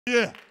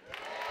Yeah.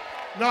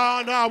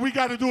 Nah, we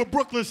got to do it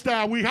Brooklyn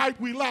style. We hype,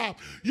 we live.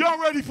 Y'all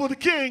ready for the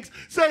Kings?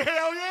 Say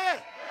hell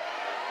yeah.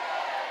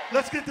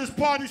 Let's get this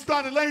party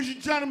started. Ladies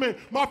and gentlemen,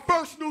 my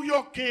first New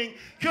York King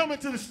coming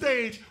to the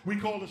stage. We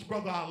call this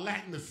brother our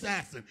Latin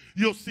assassin.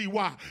 You'll see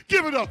why.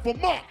 Give it up for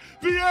Mark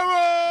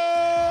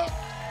Viera.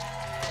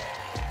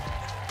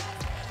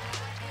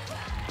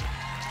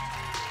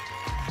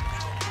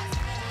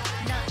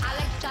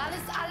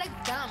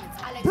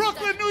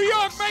 Brooklyn, New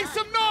York, make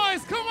some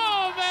noise. Come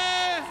on,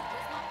 man.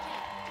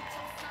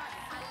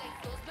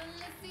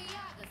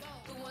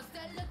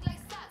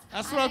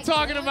 That's what I'm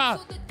talking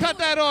about. Cut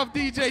that off,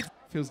 DJ.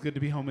 Feels good to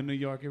be home in New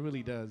York. It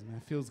really does,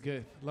 man. Feels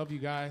good. Love you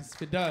guys.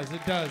 It does,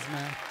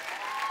 man.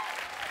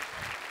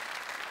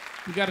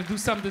 You got to do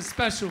something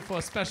special for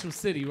a special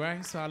city,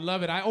 right? So I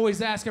love it. I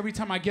always ask every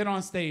time I get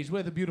on stage, where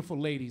are the beautiful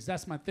ladies?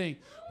 That's my thing.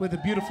 Where are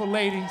the beautiful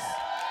ladies?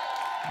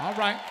 All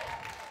right.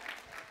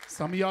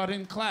 Some of y'all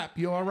didn't clap.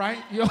 You all right?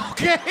 You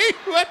okay?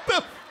 What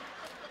the?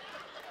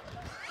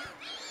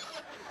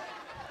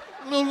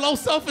 A little low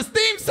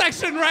self-esteem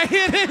section right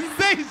here.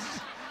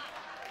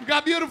 You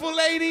got beautiful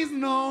ladies?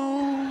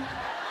 No.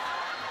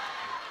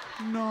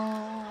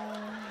 No.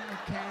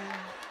 Okay.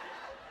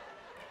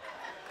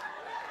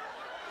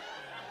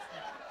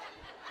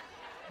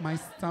 My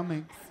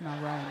stomach's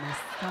not right. My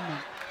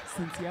stomach.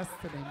 Since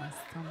yesterday, my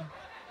stomach.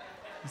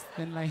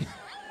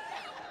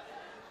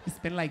 It's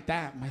been like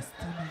that, my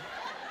stomach.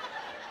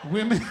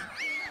 Women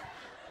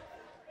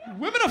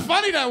are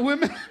funny that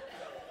women,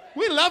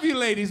 we love you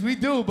ladies, we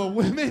do, but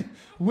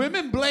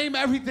women blame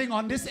everything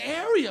on this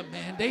area,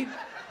 man.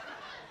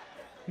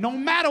 No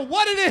matter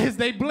what it is,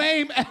 they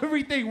blame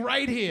everything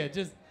right here.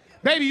 Just,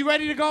 baby, you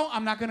ready to go?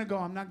 I'm not gonna go,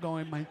 I'm not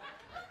going. My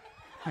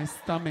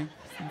stomach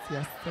since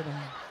yesterday.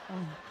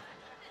 Oh.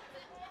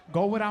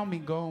 Go without me,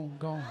 go,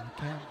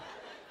 okay? I'm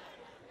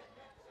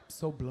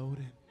so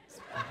bloated.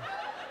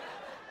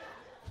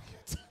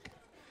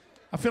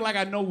 I feel like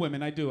I know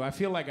women, I do. I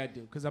feel like I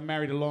do, because I'm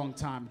married a long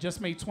time. Just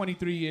made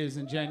 23 years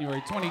in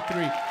January,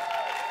 23.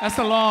 That's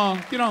a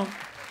long, you don't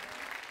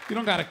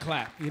gotta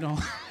clap, you don't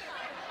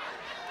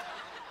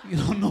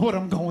know what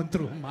I'm going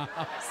through in my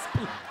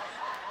house.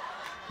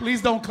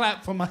 Please don't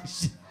clap for my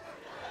shit.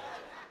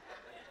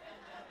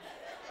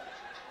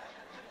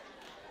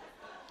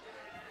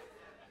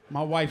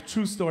 My wife,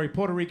 true story,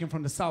 Puerto Rican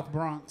from the South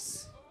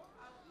Bronx.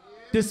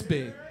 This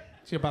big,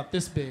 she about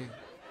this big.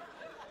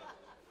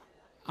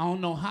 I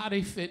don't know how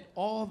they fit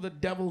all the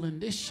devil in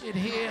this shit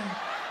here.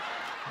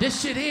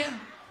 This shit here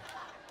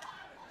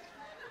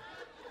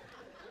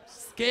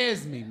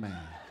scares me,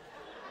 man.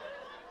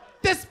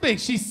 This big,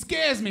 she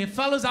scares me. And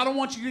fellas, I don't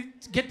want you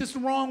to get this the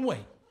wrong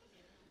way.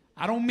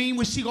 I don't mean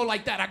when she go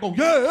like that, I go,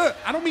 yeah.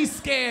 I don't mean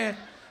scared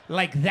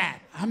like that.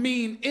 I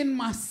mean in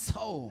my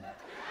soul.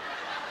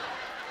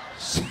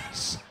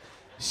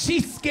 She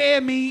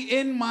scared me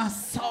in my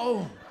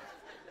soul.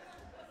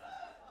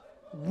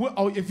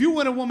 Oh, if you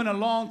with a woman a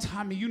long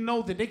time and you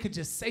know that they could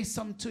just say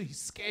something to you,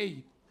 scare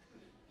you.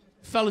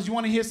 Fellas, you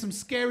want to hear some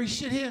scary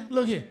shit here?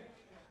 Look here.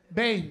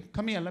 Babe,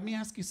 come here, let me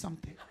ask you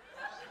something.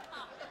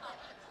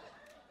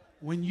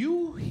 When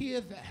you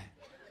hear that,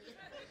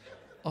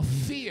 a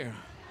fear.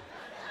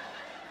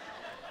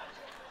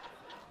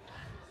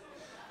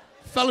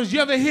 Fellas, you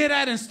ever hear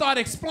that and start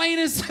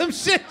explaining some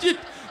shit?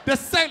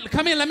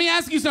 Come here, let me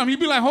ask you something. You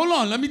be like, hold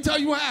on, let me tell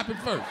you what happened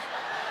first.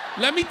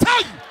 Let me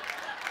tell you.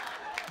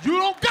 You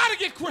don't gotta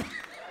get quick.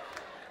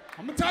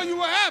 I'm gonna tell you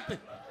what happened.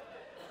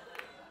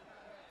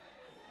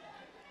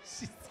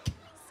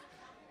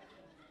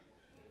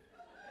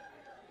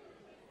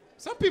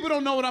 Some people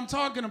don't know what I'm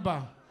talking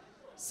about.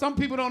 Some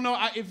people don't know.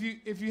 If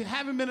you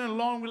haven't been in a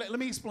long relationship, let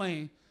me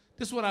explain.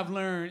 This is what I've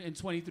learned in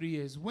 23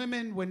 years.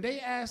 Women, when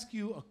they ask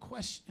you a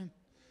question,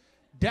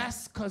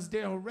 that's because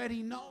they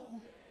already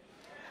know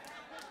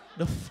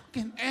the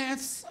fucking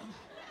answer.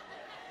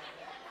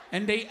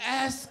 And they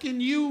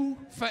asking you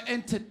for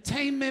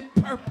entertainment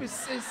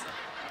purposes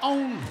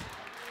only.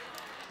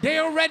 They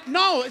already,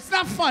 no, it's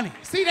not funny.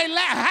 See, they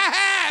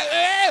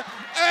laugh,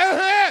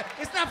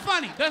 it's not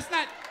funny, that's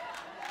not.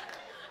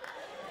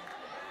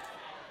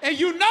 And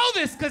you know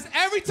this, because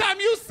every time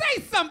you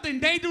say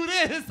something, they do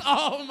this.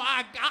 Oh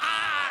my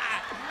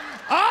God.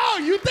 Oh,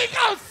 you think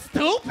I'm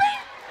stupid?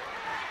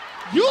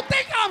 You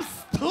think I'm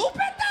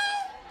stupid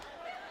though?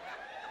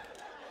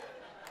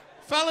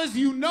 Fellas,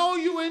 you know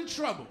you in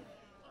trouble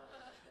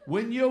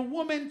when your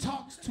woman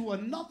talks to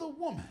another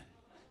woman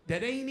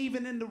that ain't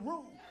even in the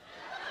room.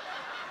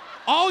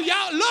 Oh,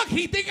 y'all, look,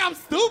 he think I'm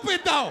stupid,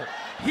 though.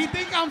 He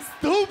think I'm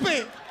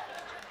stupid.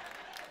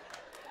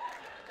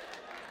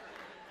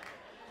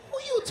 Who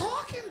you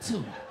talking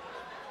to?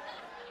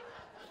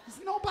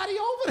 There's nobody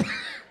over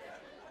there.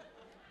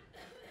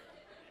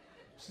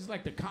 She's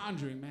like the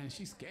Conjuring, man.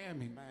 She scared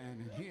me,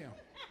 man, in here.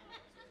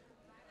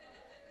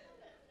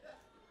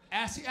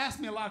 She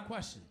asked me a lot of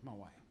questions, my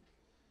wife.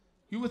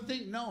 You would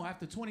think, no,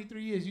 after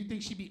 23 years, you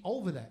think she'd be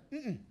over that.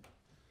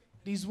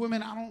 These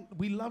women,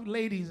 we love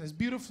ladies as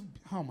beautiful.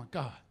 Oh my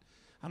God.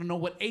 I don't know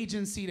what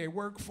agency they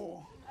work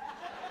for.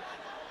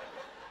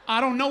 I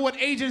don't know what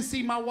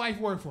agency my wife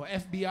worked for,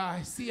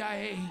 FBI,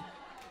 CIA.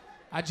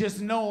 I just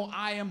know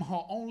I am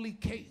her only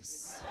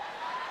case.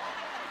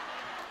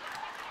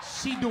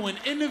 She doing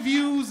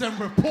interviews and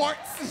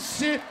reports and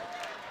shit.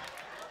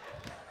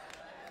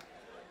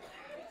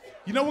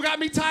 You know what got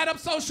me tied up?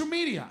 Social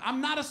media.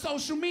 I'm not a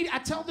social media. I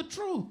tell the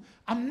truth.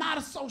 I'm not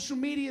a social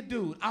media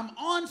dude. I'm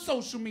on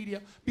social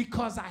media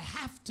because I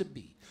have to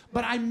be.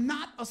 But I'm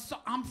not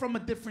I'm from a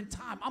different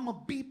time. I'm a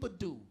beeper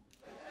dude.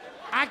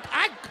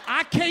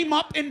 I came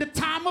up in the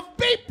time of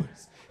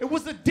beepers. It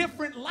was a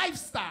different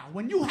lifestyle.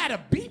 When you had a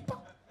beeper,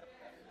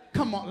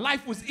 come on,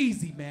 life was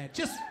easy, man.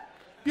 Just,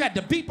 you had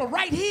the beeper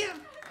right here.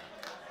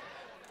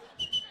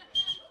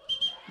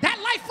 That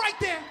life right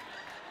there.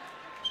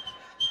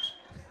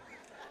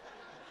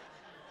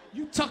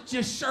 You tucked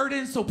your shirt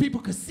in so people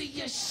could see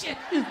your shit.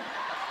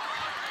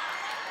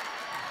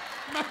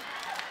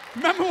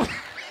 Remember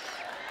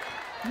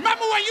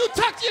when you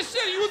tucked your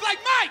shit, you was like,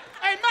 Mike,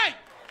 hey, Mike,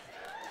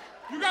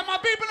 you got my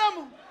beeper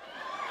number?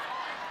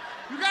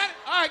 You got it?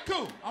 All right,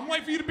 cool. I'm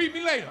waiting for you to beat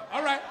me later.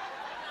 All right.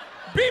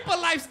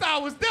 Beeper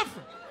lifestyle was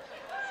different.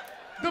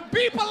 The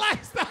beeper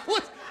lifestyle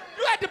was,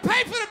 you had to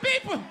pay for the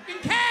beeper in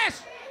cash.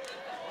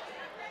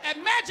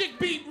 At Magic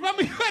Beat,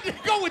 remember you had to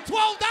go with $12?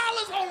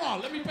 Hold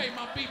on, let me pay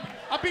my beeper.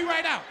 I'll be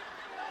right out.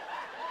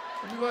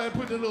 Let me go ahead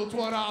and put the little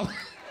 $12.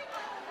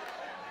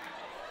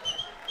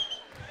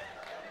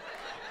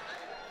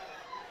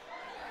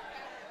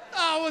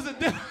 Oh, it was a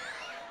different.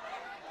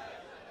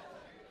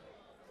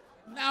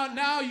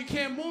 Now you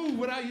can't move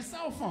without your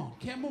cell phone.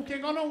 Can't move,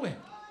 can't go nowhere.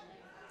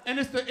 And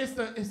it's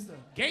the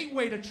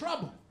gateway to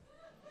trouble.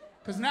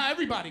 Because now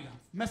everybody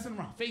messing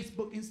around.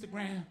 Facebook,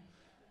 Instagram,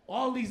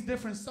 all these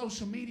different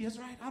social medias,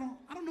 right? I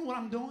don't know what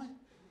I'm doing.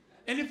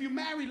 And if you're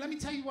married, let me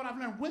tell you what I've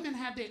learned. Women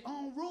have their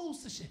own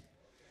rules to shit.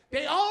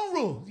 Their own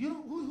rules. You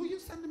know, who you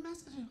sending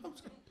messages?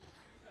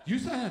 You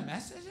sending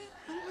messages?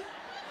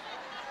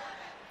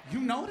 You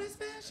know this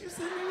bitch? You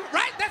sending me,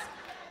 right? That's.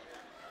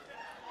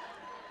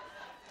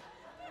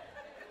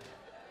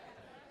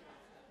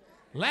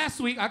 Last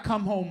week I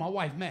come home, my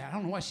wife mad. I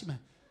don't know why she mad.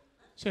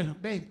 She said,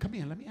 babe, come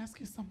here, let me ask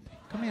you something.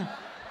 Come here.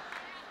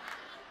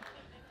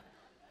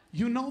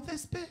 You know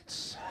this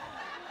bitch?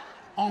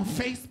 On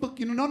Facebook,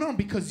 you know, no,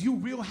 because you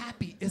real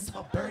happy it's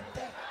her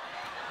birthday.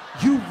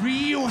 You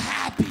real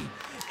happy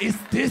it's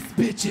this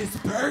bitch's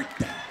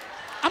birthday.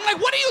 I'm like,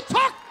 what are you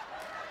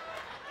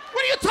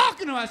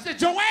talking about? I said,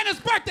 Joanna's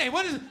birthday.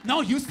 What is it?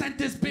 No, you sent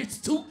this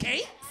bitch 2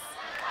 cakes?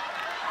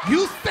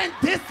 You sent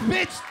this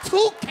bitch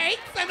 2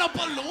 cakes and a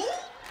balloon?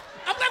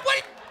 I'm like,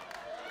 what?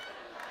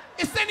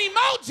 It's an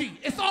emoji.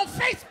 It's on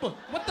Facebook.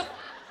 What the?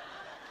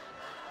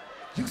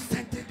 You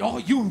sent it. Oh,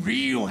 you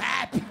real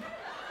happy.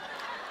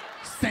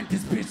 Sent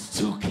this bitch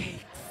 2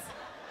 cakes.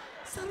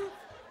 Son of,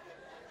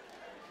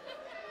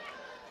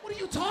 what are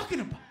you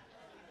talking about?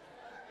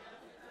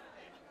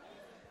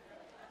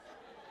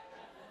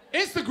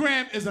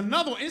 Instagram is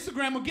another one.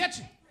 Instagram will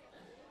get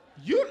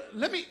you.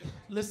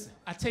 Listen,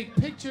 I take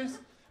pictures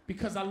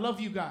because I love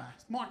you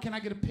guys. Mark, can I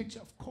get a picture?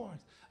 Of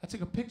course. I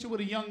took a picture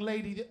with a young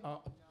lady a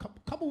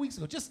couple weeks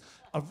ago. Just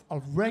a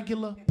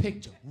regular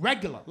picture.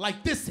 Regular,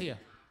 like this here.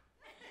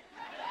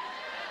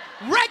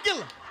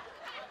 Regular.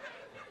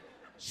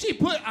 She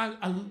put,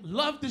 I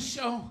love the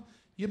show.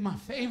 You're my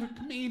favorite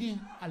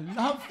comedian. I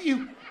love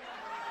you.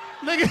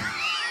 Look at,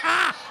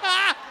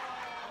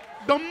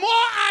 the more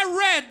I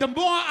read, the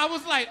more I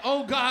was like,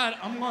 oh God,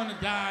 I'm gonna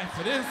die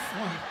for this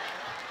one.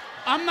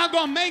 I'm not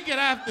gonna make it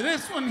after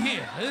this one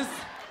here.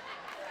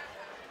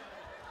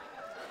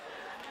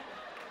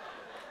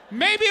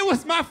 Maybe it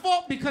was my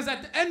fault because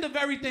at the end of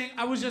everything,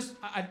 I was just,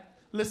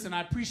 listen, I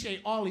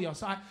appreciate all of y'all.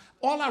 So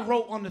all I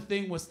wrote on the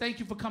thing was, thank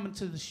you for coming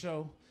to the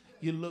show.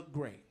 You look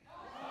great.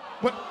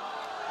 What is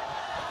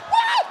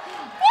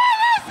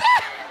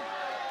that?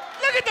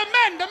 Look at the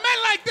men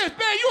like this.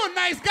 Man, you a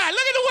nice guy.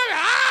 Look at the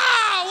women.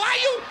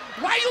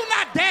 Why you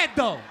not dead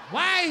though?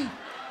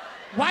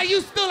 Why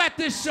you still at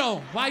this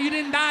show? Why you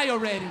didn't die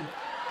already?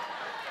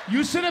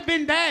 You should have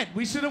been dead.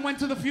 We should have went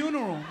to the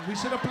funeral. We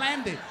should have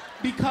planned it.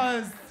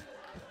 Because,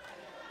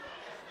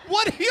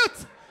 what are you,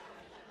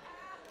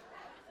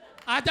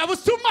 that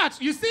was too much,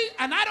 you see?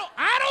 And I don't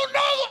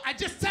know, I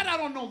just said I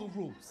don't know the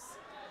rules.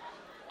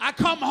 I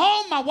come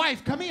home, my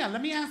wife, come here,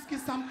 let me ask you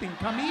something.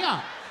 Come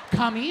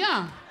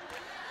here.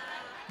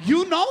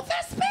 You know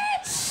this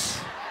bitch?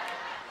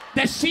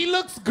 That she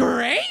looks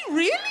great,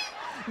 really?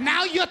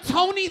 Now you're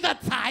Tony the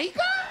Tiger?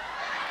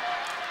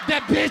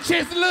 That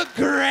bitches look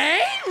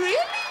great, really?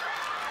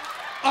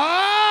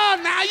 Oh,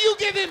 now you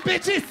giving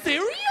bitches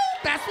cereal?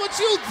 That's what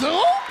you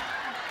do?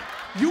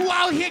 You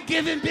out here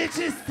giving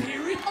bitches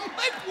cereal? I'm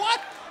like, what?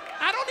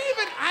 I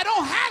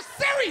don't have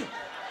cereal.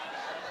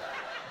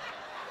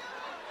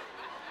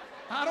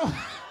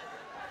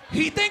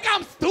 He think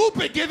I'm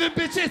stupid giving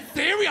bitches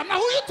cereal. I'm not,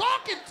 who you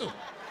talking to?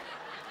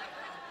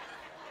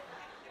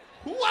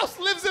 Who else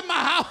lives in my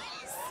house?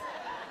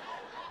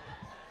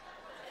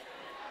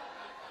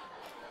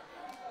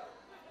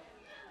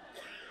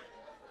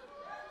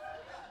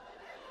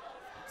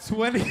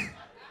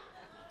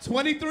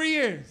 $23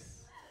 years.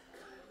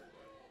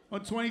 On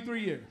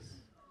 23 years.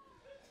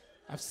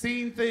 I've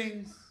seen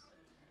things.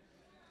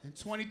 In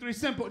 23,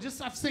 simple,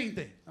 just I've seen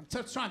things. I'm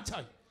trying to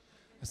tell you.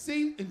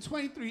 In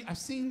 23, I've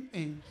seen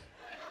things.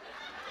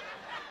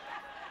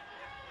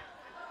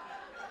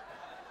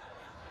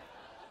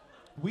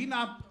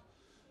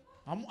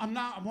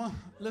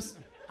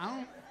 Listen,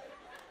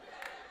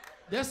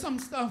 there's some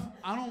stuff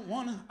I don't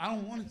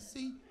wanna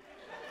see.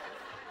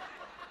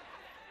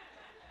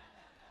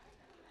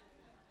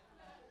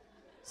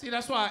 See,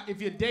 that's why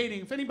if you're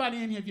dating, if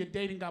anybody in here, if you're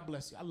dating, God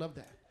bless you. I love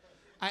that.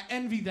 I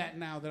envy that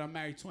now that I'm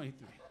married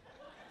 23.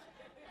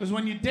 Because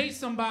when you date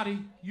somebody,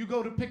 you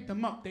go to pick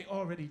them up, they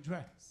already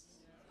dressed.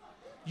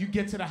 You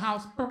get to the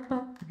house,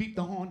 you beep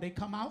the horn, they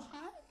come out.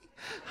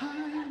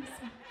 Hi, I'm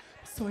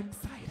so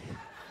excited.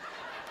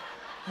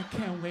 I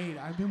can't wait,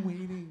 I've been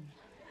waiting.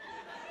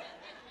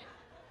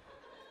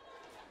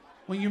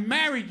 When you're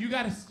married, you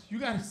gotta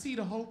see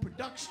the whole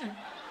production.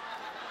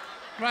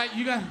 Right,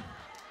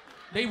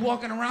 they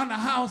walking around the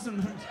house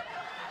and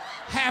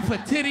half a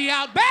titty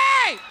out,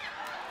 babe!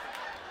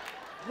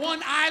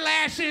 One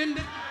eyelash in.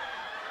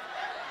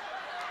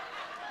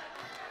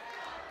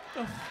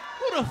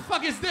 Who the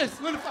fuck is this?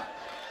 Who the fuck?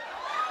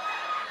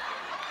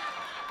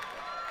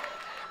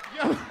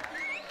 Yo.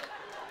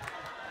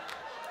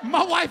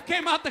 My wife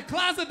came out the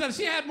closet,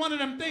 she had one of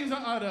them things,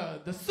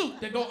 the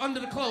suit that go under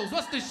the clothes.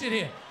 What's this shit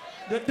here?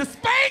 The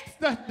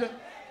Spanx?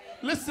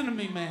 Listen to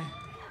me, man.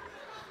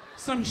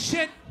 Some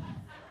shit.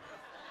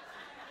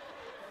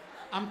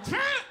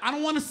 I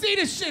don't want to see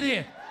this shit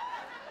here.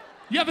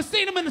 You ever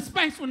seen them in the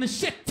Spanx when the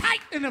shit tight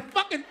in the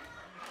fucking...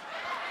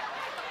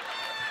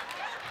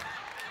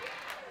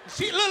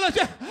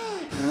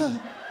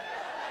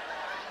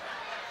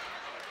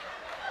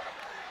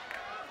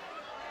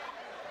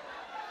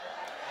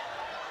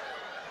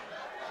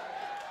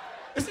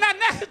 It's not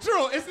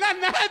natural. It's not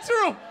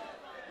natural.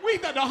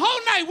 The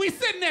whole night we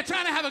sitting there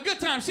trying to have a good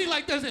time. She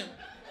like this.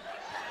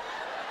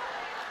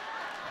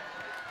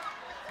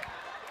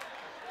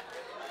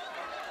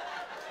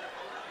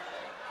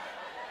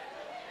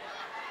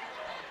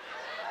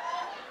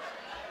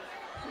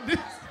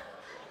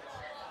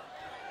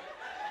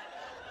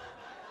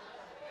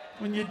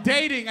 When you're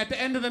dating, at the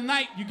end of the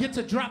night, you get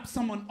to drop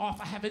someone off.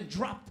 I haven't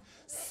dropped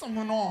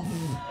someone off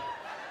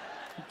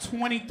in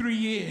 23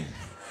 years.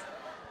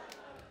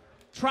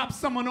 Drop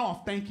someone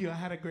off. Thank you. I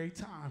had a great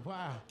time.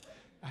 Wow.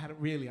 I had it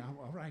really.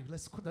 All right,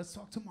 let's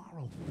talk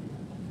tomorrow.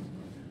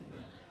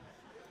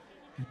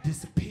 You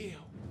disappear.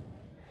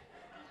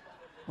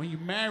 When you're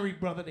married,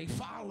 brother, they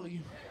follow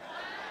you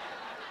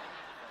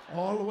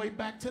all the way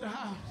back to the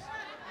house.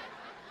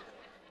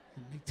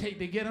 And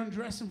they get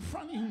undressed in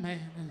front of you, man.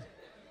 And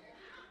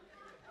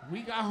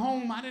we got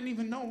home, I didn't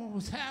even know what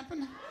was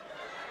happening.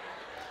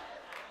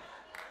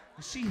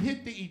 She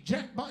hit the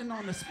eject button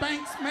on the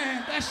Spanx,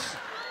 man. That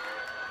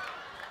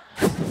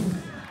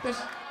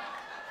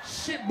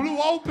shit blew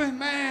open,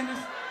 man.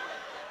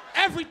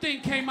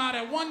 Everything came out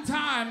at one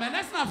time, man.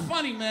 That's not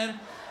funny, man.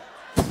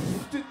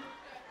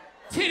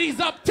 Titties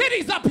up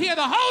here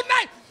the whole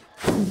night.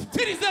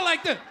 Titties are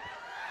like this.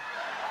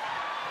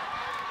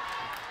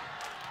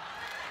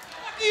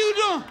 What are you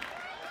doing?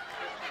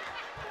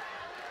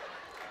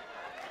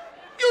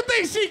 You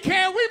think she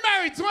can? We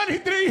married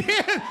 23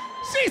 years.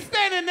 She's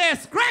standing there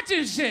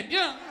scratching shit, you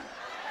know.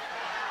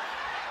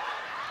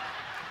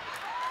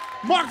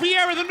 Mark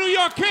Viera, the New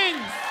York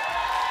Kings.